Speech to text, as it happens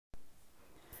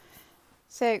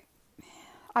So,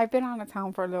 I've been out of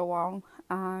town for a little while,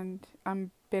 and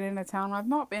I've been in a town I've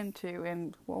not been to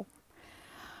in, well,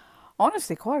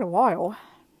 honestly, quite a while.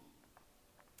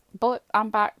 But I'm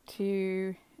back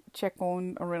to check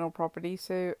on a rental property.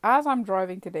 So, as I'm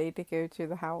driving today to go to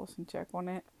the house and check on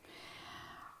it,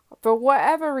 for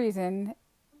whatever reason,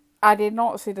 I did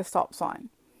not see the stop sign.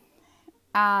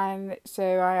 And so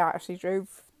I actually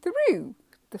drove through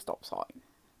the stop sign.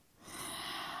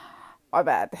 My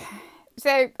bad.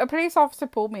 So a police officer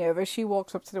pulled me over. She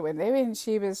walks up to the window and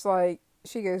she was like,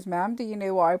 she goes, "Ma'am, do you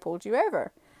know why I pulled you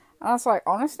over?" And I was like,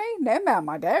 "Honestly, no, ma'am,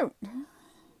 I don't."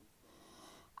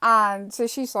 And so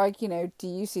she's like, "Do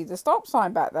you see the stop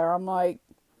sign back there?" I'm like,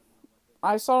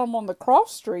 "I saw him on the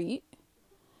cross street."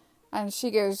 And she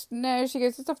goes, "No," she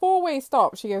goes, "it's a four-way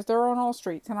stop." She goes, "They're on all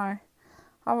streets." And I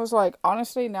was like,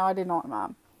 "Honestly, no, I did not,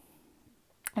 ma'am."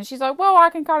 And she's like, "Well, I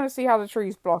can kind of see how the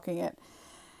tree's blocking it."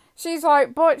 She's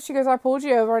like, "But," she goes, "I pulled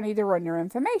you over. I need to run your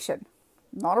information."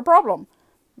 Not a problem.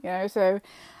 So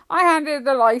I handed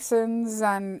the license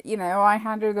and, I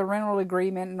handed the rental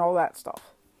agreement and all that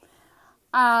stuff.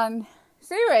 And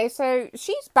so anyway, so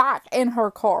she's back in her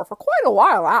car for quite a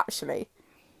while, actually.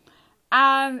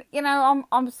 And,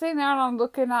 I'm sitting there and I'm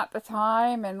looking at the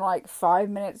time and like 5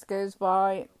 minutes goes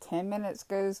by, 10 minutes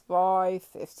goes by,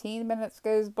 15 minutes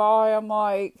goes by. I'm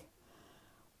like,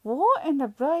 what in the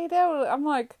bloody hell? I'm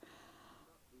like,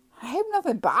 I hope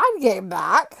nothing bad came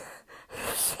back.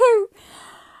 So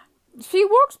she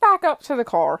walks back up to the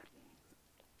car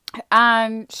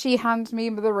and she hands me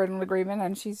the rental agreement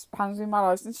and she hands me my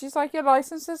license. She's like, "Your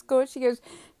license is good." She goes,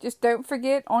 "Just don't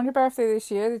forget on your birthday this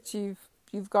year that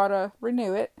you've got to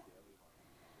renew it."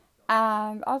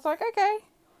 And I was like, "Okay."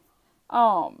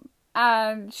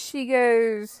 And she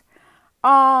goes,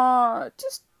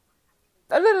 just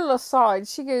a little aside,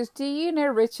 she goes, "Do you know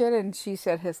Richard?" And she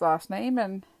said his last name,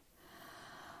 and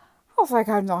I was like,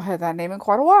 "I've not heard that name in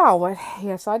quite a while, but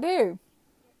yes, I do."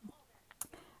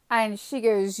 And she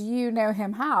goes, "You know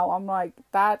him how?" I'm like,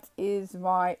 "That is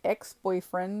my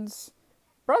ex-boyfriend's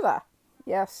brother."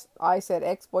 Yes, I said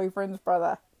ex-boyfriend's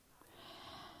brother.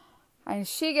 And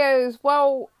she goes,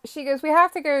 "We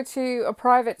have to go to a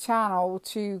private channel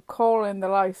to call in the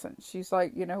license." She's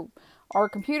like, "Our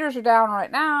computers are down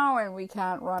right now and we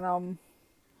can't run them."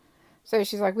 So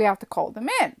she's like, "We have to call them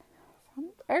in."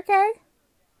 Okay.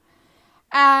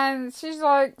 And she's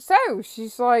like,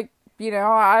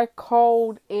 "I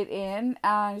called it in."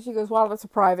 And she goes, "Well, it's a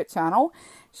private channel."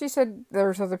 She said,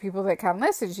 "There's other people that can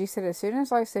listen." She said, "As soon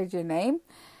as I said your name,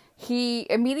 he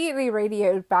immediately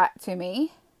radioed back to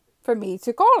me for me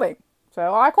to call him."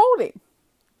 So I called him.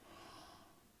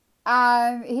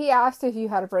 And he asked if you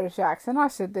had a British accent. I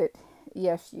said that,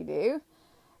 yes, you do.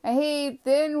 And he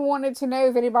then wanted to know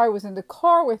if anybody was in the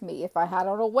car with me, if I had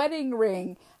on a wedding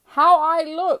ring, how I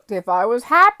looked, if I was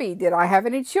happy, did I have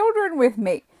any children with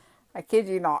me. I kid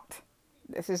you not.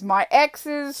 This is my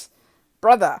ex's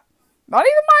brother. Not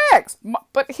even my ex,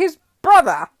 but his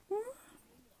brother.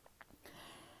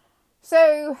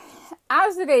 So,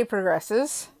 as the day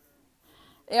progresses,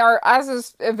 or as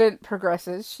this event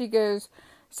progresses, she goes,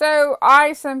 so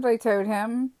I simply told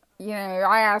him,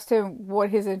 I asked him what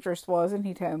his interest was, and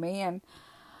he told me, and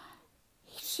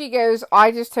she goes,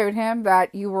 "I just told him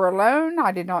that you were alone.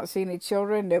 I did not see any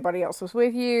children. Nobody else was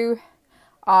with you.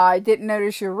 I didn't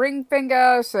notice your ring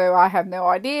finger, so I have no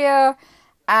idea."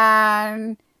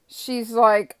 And she's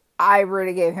like, "I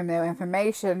really gave him no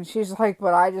information." She's like,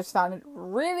 "But I just found it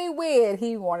really weird.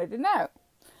 He wanted to know."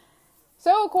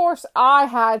 So, of course, I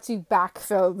had to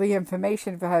backfill the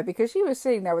information for her because she was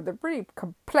sitting there with a pretty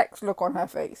complex look on her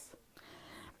face.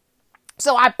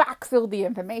 So I backfilled the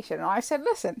information and I said,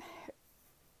 "Listen,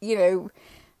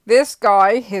 this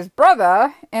guy, his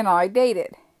brother, and I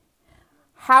dated.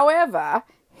 However,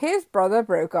 his brother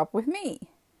broke up with me."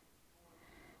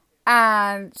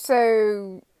 And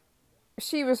so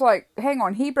she was like, "Hang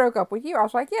on, he broke up with you?" I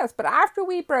was like, "Yes, but after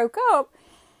we broke up,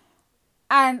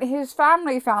 and his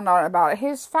family found out about it,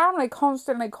 his family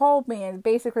constantly called me and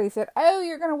basically said, 'Oh,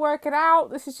 you're going to work it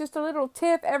out. This is just a little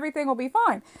tiff. Everything will be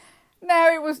fine.'"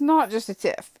 No, it was not just a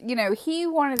tiff. He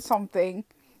wanted something.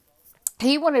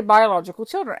 He wanted biological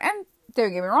children. And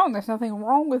don't get me wrong, there's nothing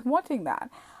wrong with wanting that.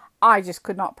 I just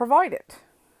could not provide it.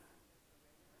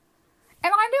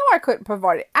 And I knew I couldn't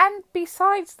provide it. And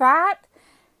besides that,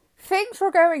 things were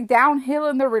going downhill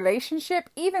in the relationship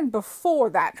even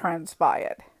before that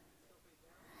transpired.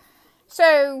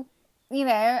 So,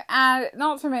 and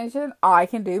not to mention, I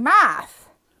can do math.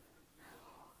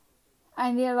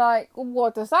 And you're like,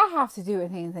 what does that have to do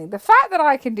with anything? The fact that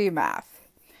I can do math.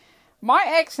 My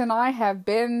ex and I have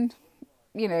been,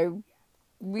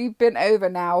 we've been over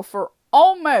now for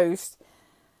almost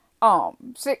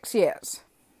 6 years.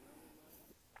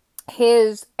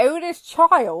 His oldest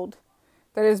child,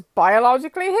 that is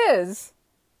biologically his,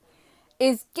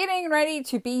 is getting ready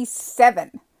to be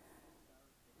 7.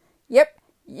 Yep,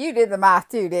 you did the math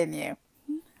too, didn't you?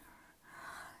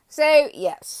 So,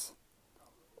 yes.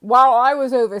 While I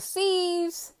was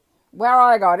overseas, where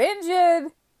I got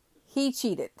injured, he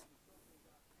cheated.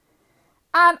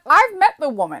 And I've met the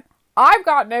woman. I've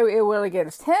got no ill will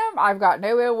against him. I've got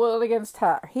no ill will against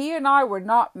her. He and I were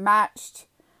not matched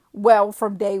well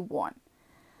from day one.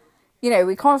 You know,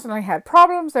 we constantly had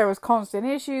problems. There was constant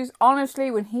issues. Honestly,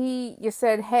 when you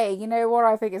said, hey, you know what,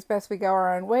 I think it's best we go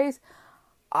our own ways,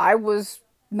 I was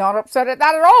not upset at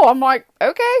that at all. I'm like,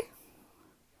 okay.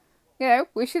 You know,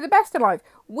 wish you the best in life.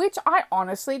 Which I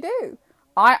honestly do.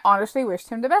 I honestly wished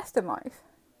him the best in life.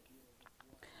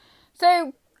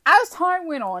 So, as time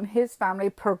went on, his family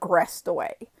progressed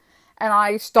away. And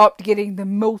I stopped getting the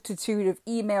multitude of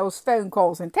emails, phone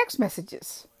calls, and text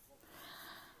messages.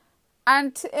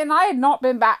 And I had not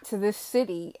been back to this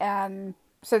city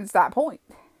since that point.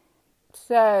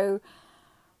 So,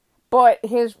 but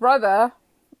his brother,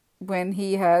 when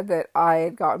he heard that I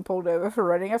had gotten pulled over for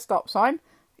running a stop sign,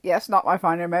 yes, not my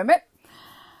finer moment.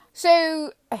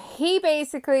 So, he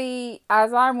basically,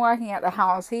 as I'm working at the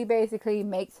house, he basically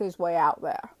makes his way out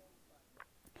there.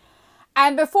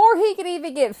 And before he could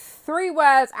even get 3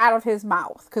 words out of his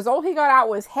mouth, because all he got out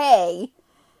was, hey,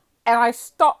 and I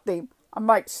stopped him. I'm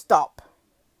like, stop.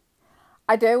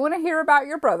 I don't want to hear about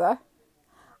your brother.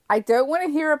 I don't want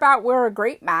to hear about we're a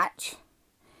great match.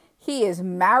 He is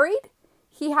married.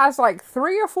 He has like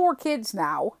 3 or 4 kids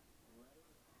now.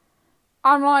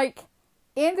 I'm like,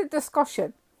 end of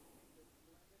discussion.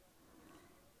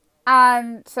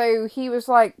 And so he was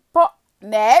like, but,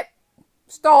 no,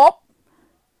 stop.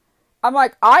 I'm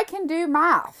like, I can do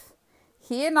math.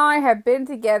 He and I have been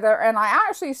together, and I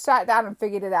actually sat down and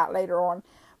figured it out later on.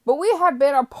 But we have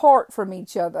been apart from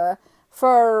each other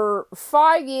for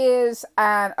 5 years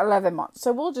and 11 months.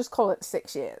 So we'll just call it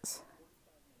 6 years.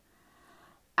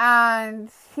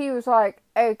 And he was like,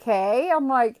 okay. I'm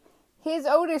like, his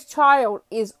oldest child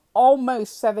is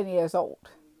almost 7 years old.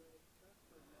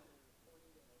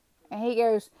 And he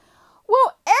goes,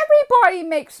 well, everybody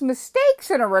makes mistakes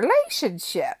in a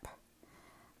relationship.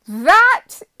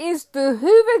 That is the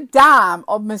Hoover Dam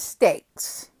of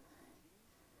mistakes.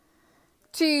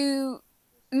 To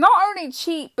not only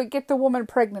cheat, but get the woman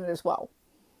pregnant as well.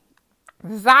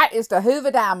 That is the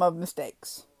Hoover Dam of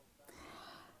mistakes.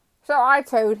 So I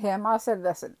told him, I said,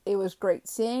 listen, it was great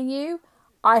seeing you.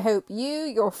 I hope you,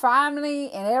 your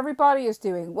family, and everybody is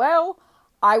doing well.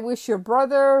 I wish your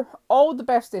brother all the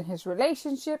best in his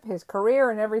relationship, his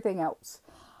career, and everything else.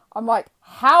 I'm like,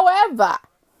 however.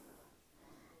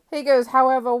 He goes,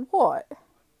 however what?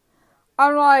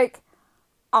 I'm like,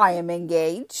 I am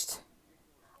engaged.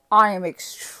 I am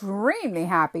extremely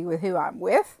happy with who I'm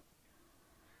with.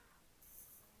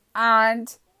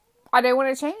 And I don't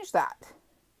want to change that.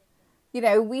 You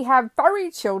know, we have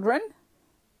furry children.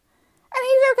 And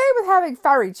he's okay with having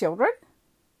furry children.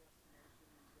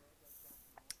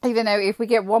 Even though if we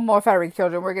get one more furry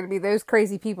children, we're going to be those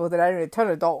crazy people that own a ton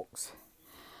of dogs.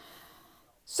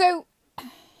 So,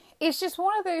 it's just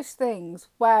one of those things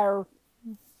where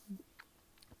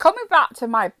coming back to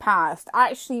my past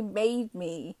actually made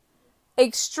me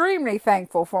extremely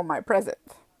thankful for my present.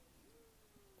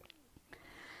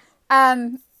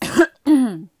 And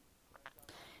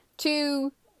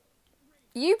to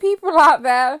you people out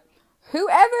there,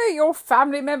 whoever your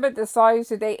family member decides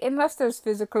to date, unless there's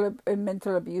physical and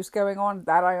mental abuse going on,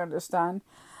 that I understand.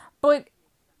 But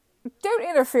don't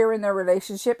interfere in their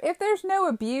relationship. If there's no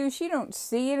abuse, you don't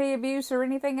see any abuse or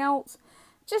anything else,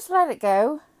 just let it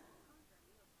go.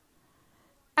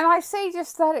 And I say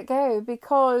just let it go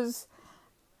because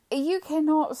you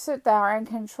cannot sit there and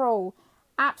control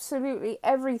absolutely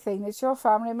everything that your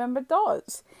family member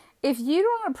does. If you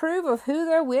don't approve of who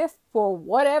they're with for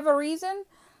whatever reason,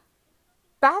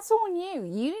 that's on you.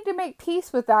 You need to make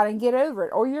peace with that and get over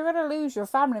it, or you're going to lose your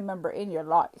family member in your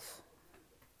life.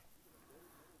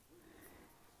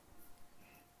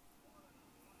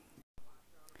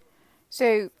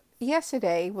 So,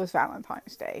 yesterday was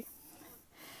Valentine's Day.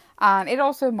 And it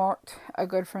also marked a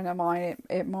good friend of mine.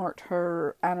 It marked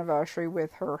her anniversary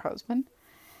with her husband.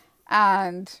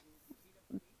 And,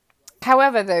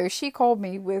 however, though, she called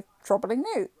me with troubling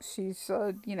news. She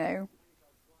said,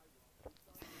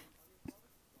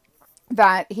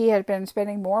 that he had been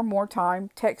spending more and more time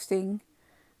texting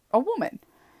a woman.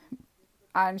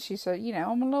 And she said,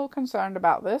 I'm a little concerned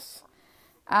about this.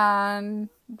 And,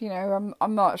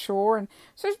 I'm not sure. And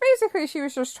so basically she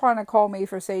was just trying to call me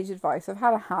for sage advice of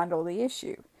how to handle the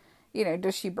issue.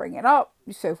 Does she bring it up?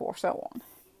 So forth, so on.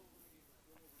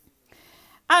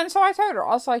 And so I told her,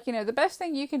 I was like, the best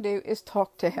thing you can do is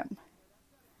talk to him.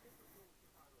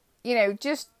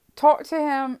 Just talk to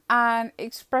him and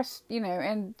express,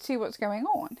 and see what's going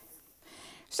on.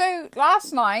 So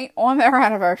last night on their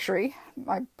anniversary,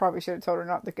 I probably should have told her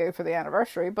not to go for the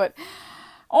anniversary, but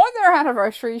on their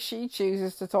anniversary, she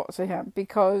chooses to talk to him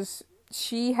because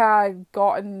she had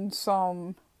gotten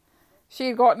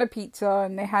a pizza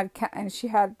and she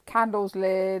had candles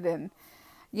lit and,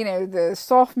 the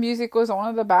soft music was on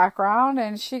in the background,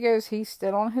 and she goes, he's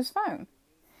still on his phone.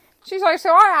 She's like, so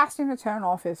I asked him to turn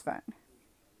off his phone.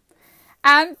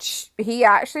 And he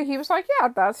was like, yeah,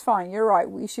 that's fine. You're right.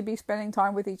 We should be spending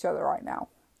time with each other right now.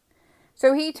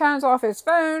 So he turns off his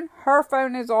phone. Her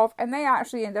phone is off. And they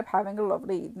actually end up having a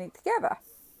lovely evening together.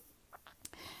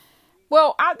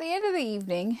 Well, at the end of the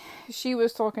evening, she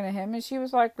was talking to him. And she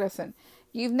was like, listen,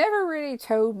 you've never really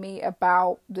told me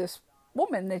about this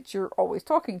woman that you're always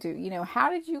talking to. How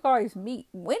did you guys meet?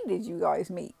 When did you guys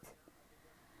meet?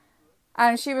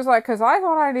 And she was like, because I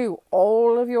thought I knew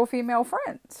all of your female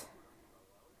friends.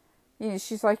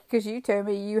 She's like, because you told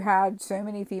me you had so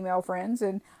many female friends,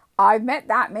 and I've met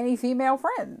that many female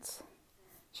friends.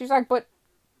 She's like, but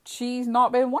she's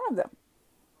not been one of them.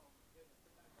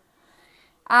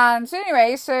 And so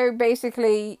anyway, so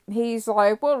basically, he's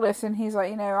like, well, listen, he's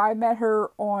like, I met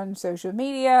her on social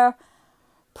media,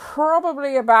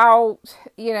 probably about,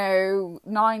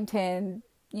 9, 10,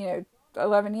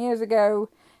 11 years ago.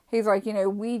 He's like,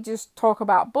 we just talk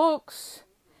about books.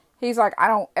 He's like, I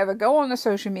don't ever go on the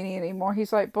social media anymore.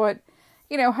 He's like, but,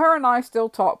 her and I still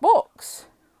talk books.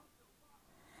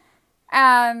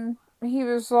 And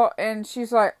and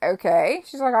she's like, okay.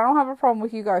 She's like, I don't have a problem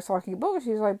with you guys talking books.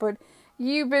 She's like, but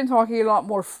you've been talking a lot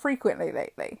more frequently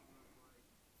lately.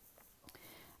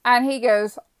 And he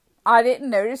goes, I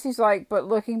didn't notice. He's like, but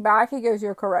looking back, he goes,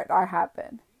 you're correct. I have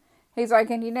been. He's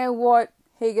like, and you know what?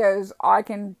 He goes, I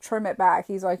can trim it back.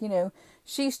 He's like,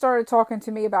 she started talking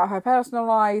to me about her personal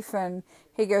life, and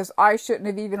he goes, I shouldn't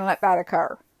have even let that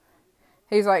occur.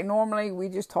 He's like, normally we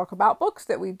just talk about books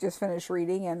that we've just finished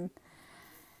reading, and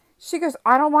she goes,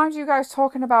 I don't mind you guys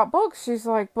talking about books. She's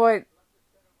like, but,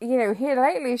 here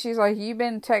lately, she's like, you've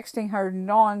been texting her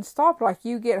nonstop, like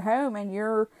you get home and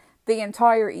you're the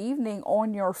entire evening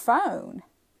on your phone.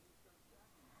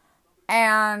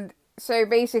 And so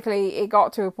basically, it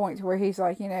got to a point to where he's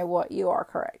like, you know what, you are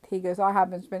correct. He goes, I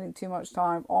have been spending too much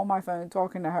time on my phone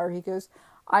talking to her. He goes,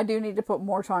 I do need to put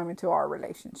more time into our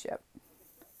relationship.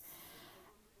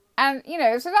 And,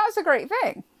 so that's a great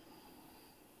thing.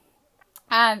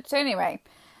 And so anyway,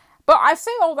 but I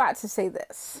say all that to say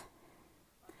this.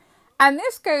 And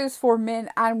this goes for men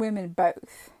and women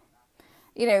both.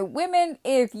 Women,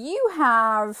 if you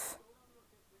have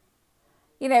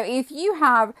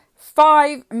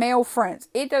 5 male friends,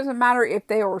 it doesn't matter if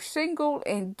they are single,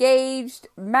 engaged,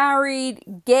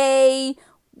 married, gay,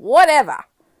 whatever.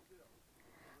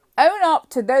 Own up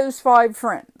to those 5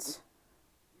 friends.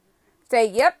 Say,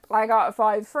 yep, I got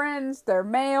 5 friends, they're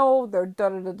male, they're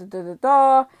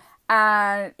da-da-da-da-da-da,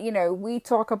 and, we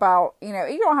talk about, you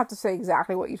don't have to say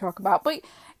exactly what you talk about, but,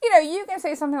 you can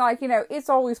say something like, it's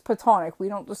always platonic. We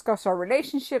don't discuss our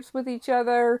relationships with each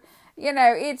other.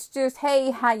 It's just,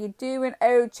 hey, how you doing?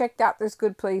 Oh, checked out this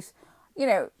good place.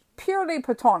 Purely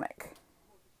platonic.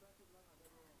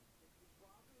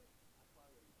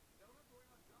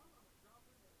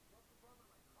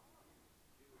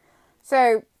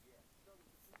 So,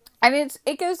 and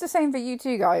it goes the same for you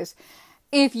too, guys.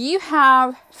 If you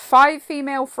have 5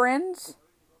 female friends,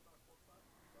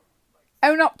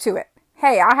 own up to it.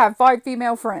 Hey, I have 5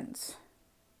 female friends.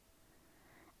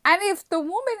 And if the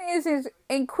woman is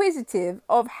inquisitive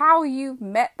of how you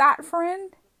met that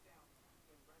friend,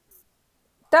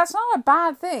 that's not a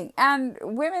bad thing. And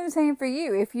women, same for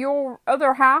you. If your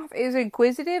other half is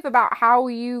inquisitive about how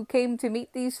you came to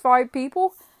meet these 5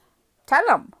 people, tell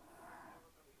them.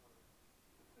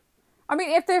 I mean,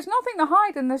 if there's nothing to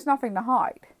hide, then there's nothing to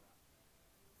hide.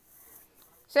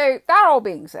 So, that all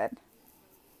being said.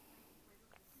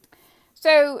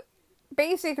 So,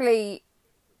 basically,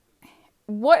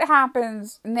 what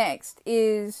happens next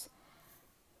is,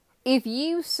 if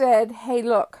you said, hey,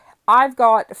 look, I've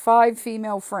got 5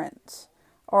 female friends,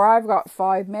 or I've got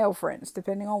 5 male friends,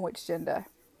 depending on which gender,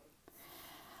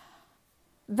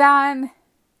 then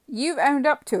you've owned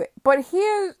up to it. But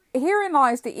herein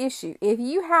lies the issue. If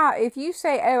you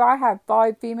say, oh, I have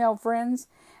 5 female friends,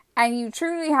 and you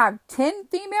truly have 10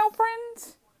 female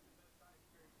friends,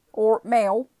 or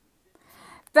male,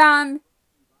 then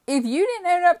if you didn't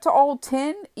own up to all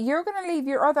 10, you're going to leave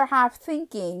your other half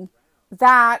thinking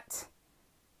that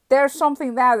there's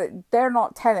something there that they're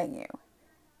not telling you.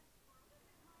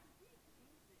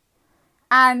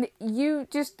 And you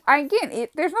just, again,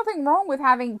 there's nothing wrong with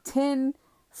having 10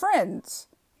 friends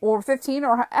or 15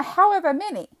 or however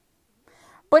many.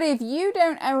 But if you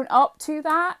don't own up to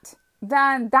that,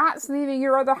 then that's leaving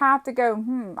your other half to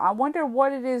go, I wonder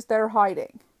what it is they're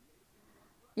hiding.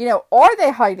 Are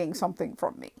they hiding something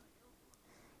from me?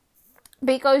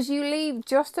 Because you leave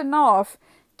just enough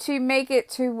to make it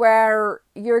to where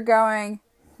you're going,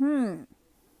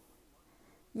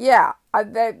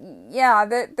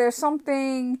 there's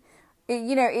something,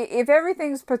 if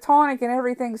everything's platonic and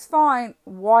everything's fine,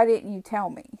 why didn't you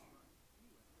tell me?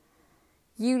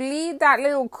 You leave that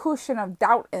little cushion of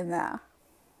doubt in there.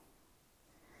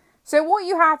 So what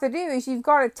you have to do is you've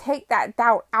got to take that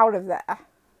doubt out of there.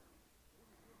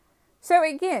 So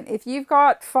again, if you've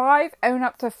got 5, own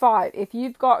up to 5. If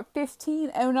you've got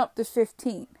 15, own up to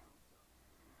 15.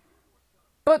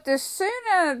 But the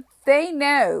sooner they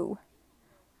know,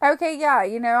 okay,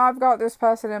 I've got this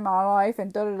person in my life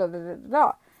and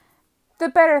da-da-da-da-da-da, the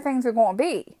better things are going to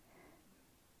be.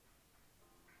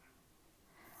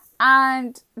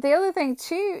 And the other thing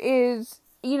too is,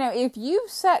 if you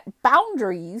set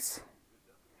boundaries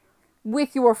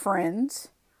with your friends,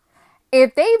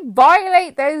 if they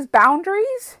violate those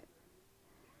boundaries,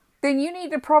 then you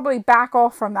need to probably back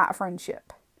off from that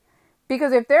friendship.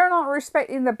 Because if they're not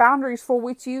respecting the boundaries for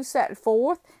which you set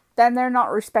forth, then they're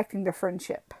not respecting the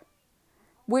friendship.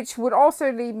 Which would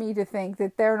also lead me to think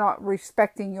that they're not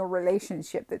respecting your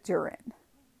relationship that you're in.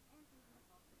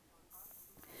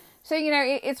 So,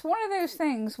 it's one of those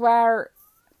things where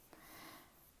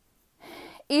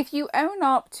if you own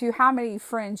up to how many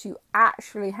friends you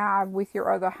actually have with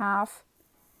your other half,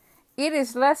 it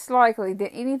is less likely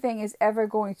that anything is ever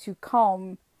going to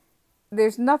come.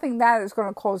 There's nothing that is going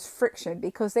to cause friction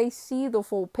because they see the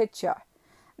full picture.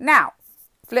 Now,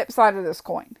 flip side of this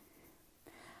coin.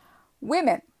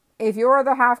 Women, if your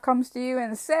other half comes to you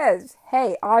and says,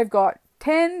 hey, I've got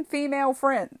 10 female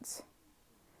friends,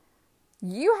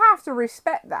 you have to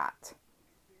respect that.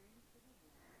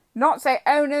 Not say,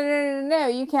 oh, no,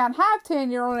 you can't have 10,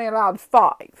 you're only allowed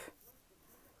 5.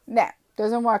 No,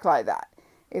 doesn't work like that.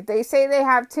 If they say they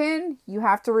have 10, you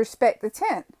have to respect the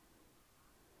 10.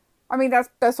 I mean,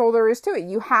 that's all there is to it.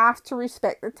 You have to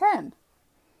respect the 10.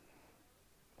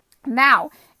 Now,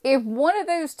 if one of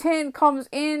those 10 comes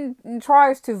in and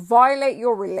tries to violate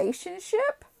your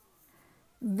relationship,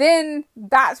 then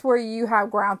that's where you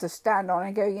have ground to stand on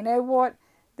and go, you know what?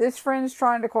 This friend's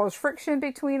trying to cause friction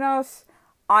between us.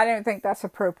 I don't think that's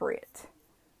appropriate.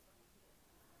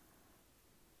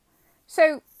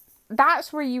 So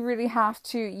that's where you really have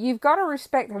to, you've got to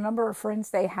respect the number of friends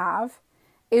they have.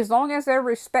 As long as they're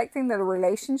respecting the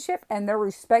relationship and they're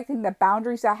respecting the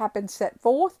boundaries that have been set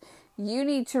forth, you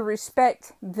need to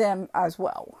respect them as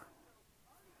well.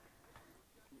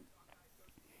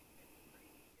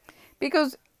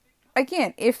 Because,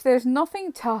 again, if there's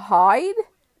nothing to hide,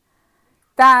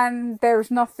 then there's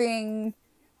nothing,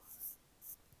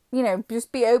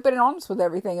 just be open and honest with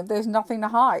everything. If there's nothing to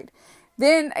hide,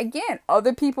 then again,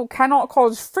 other people cannot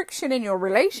cause friction in your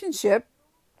relationship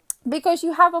because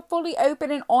you have a fully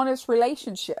open and honest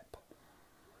relationship.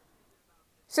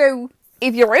 So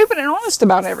if you're open and honest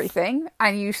about everything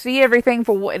and you see everything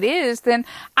for what it is, then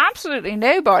absolutely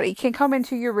nobody can come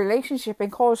into your relationship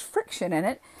and cause friction in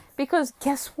it, because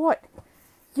guess what?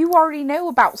 You already know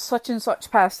about such and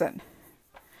such person.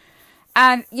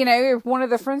 And, if one of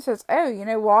the friends says,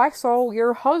 oh, I saw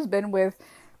your husband with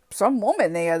some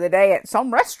woman the other day at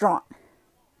some restaurant.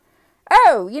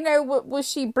 Oh, was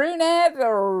she brunette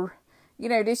or,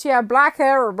 did she have black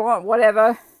hair or blonde,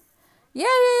 whatever? Yeah,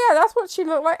 that's what she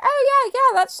looked like. Oh,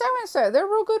 yeah, that's so-and-so. They're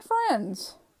real good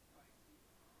friends.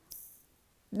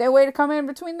 No way to come in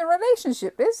between the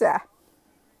relationship, is there?